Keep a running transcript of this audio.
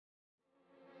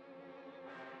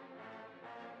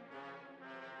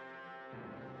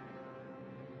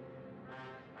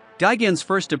Gigan's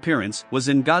first appearance was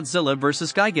in Godzilla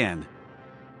vs. Gigan.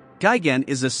 Gigan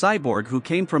is a cyborg who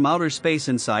came from outer space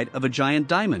inside of a giant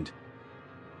diamond.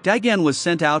 Gigan was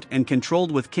sent out and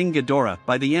controlled with King Ghidorah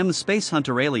by the Space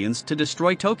Hunter aliens to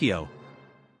destroy Tokyo.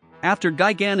 After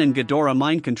Gigan and Ghidorah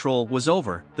mind control was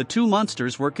over, the two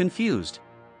monsters were confused.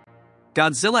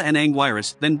 Godzilla and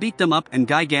Anguirus then beat them up and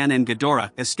Gigan and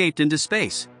Ghidorah escaped into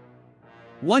space.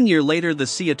 1 year later the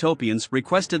Seatopians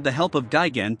requested the help of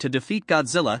Gigan to defeat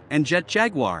Godzilla and Jet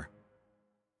Jaguar.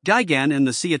 Gigan and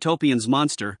the Seatopians'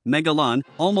 monster, Megalon,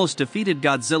 almost defeated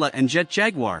Godzilla and Jet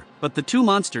Jaguar, but the two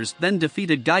monsters then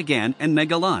defeated Gigan and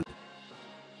Megalon.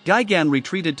 Gigan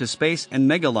retreated to space and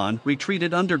Megalon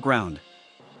retreated underground.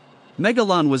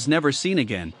 Megalon was never seen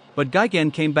again, but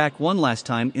Gigan came back one last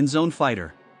time in Zone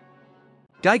Fighter.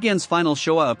 Gigan's final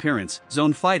Showa appearance,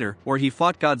 Zone Fighter, where he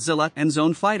fought Godzilla and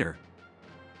Zone Fighter.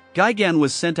 Gigan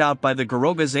was sent out by the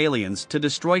Garoga's aliens to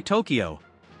destroy Tokyo.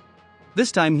 This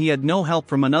time he had no help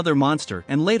from another monster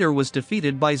and later was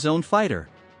defeated by Zone Fighter.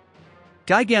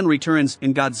 Gigan returns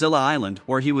in Godzilla Island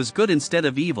where he was good instead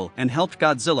of evil and helped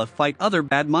Godzilla fight other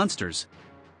bad monsters.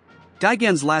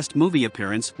 Gigan's last movie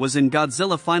appearance was in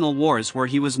Godzilla Final Wars where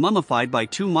he was mummified by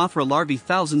two Mothra larvae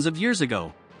thousands of years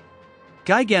ago.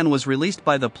 Gigan was released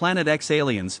by the Planet X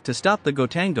aliens to stop the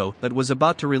Gotengo that was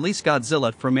about to release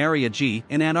Godzilla from Area G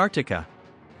in Antarctica.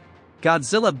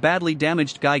 Godzilla badly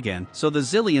damaged Gigan, so the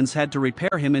Zillions had to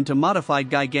repair him into modified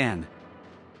Gigan.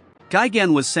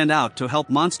 Gigan was sent out to help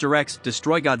Monster X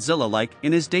destroy Godzilla like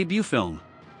in his debut film.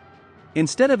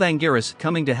 Instead of Anguirus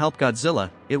coming to help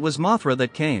Godzilla, it was Mothra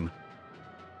that came.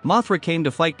 Mothra came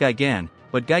to fight Gigan,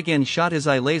 but Gigan shot his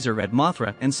eye laser at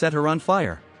Mothra and set her on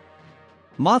fire.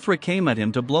 Mothra came at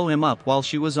him to blow him up while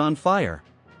she was on fire.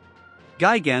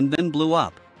 Gigan then blew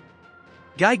up.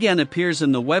 Gigan appears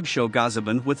in the web show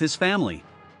Godzilla with his family.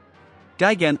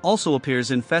 Gigan also appears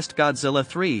in Fest Godzilla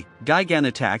 3, Gigan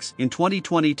Attacks in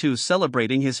 2022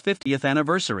 celebrating his 50th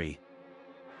anniversary.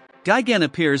 Gigan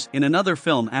appears in another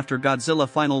film after Godzilla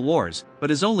Final Wars, but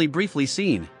is only briefly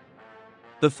seen.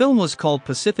 The film was called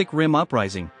Pacific Rim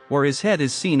Uprising, where his head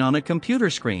is seen on a computer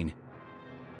screen.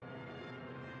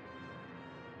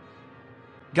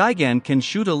 Gigan can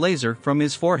shoot a laser from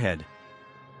his forehead.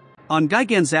 On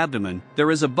Gigan's abdomen,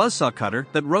 there is a buzzsaw cutter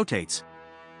that rotates.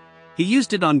 He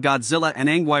used it on Godzilla and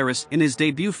Anguirus in his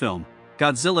debut film,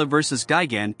 Godzilla vs.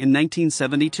 Gigan in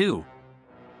 1972.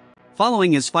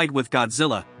 Following his fight with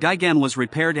Godzilla, Gigan was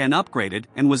repaired and upgraded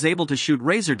and was able to shoot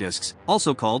razor discs,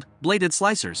 also called bladed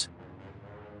slicers.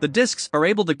 The discs are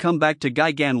able to come back to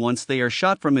Gigan once they are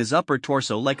shot from his upper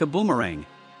torso like a boomerang.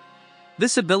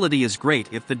 This ability is great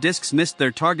if the discs missed their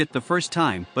target the first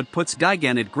time but puts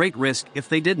Gigan at great risk if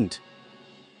they didn't.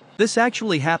 This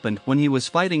actually happened when he was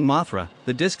fighting Mothra,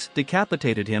 the discs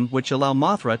decapitated him which allow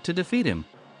Mothra to defeat him.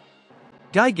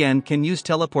 Gigan can use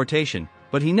teleportation,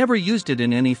 but he never used it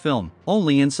in any film,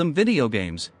 only in some video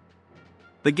games.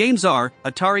 The games are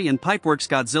Atari and Pipeworks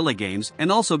Godzilla games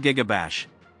and also Gigabash.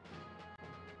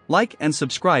 Like and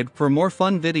subscribe for more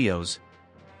fun videos.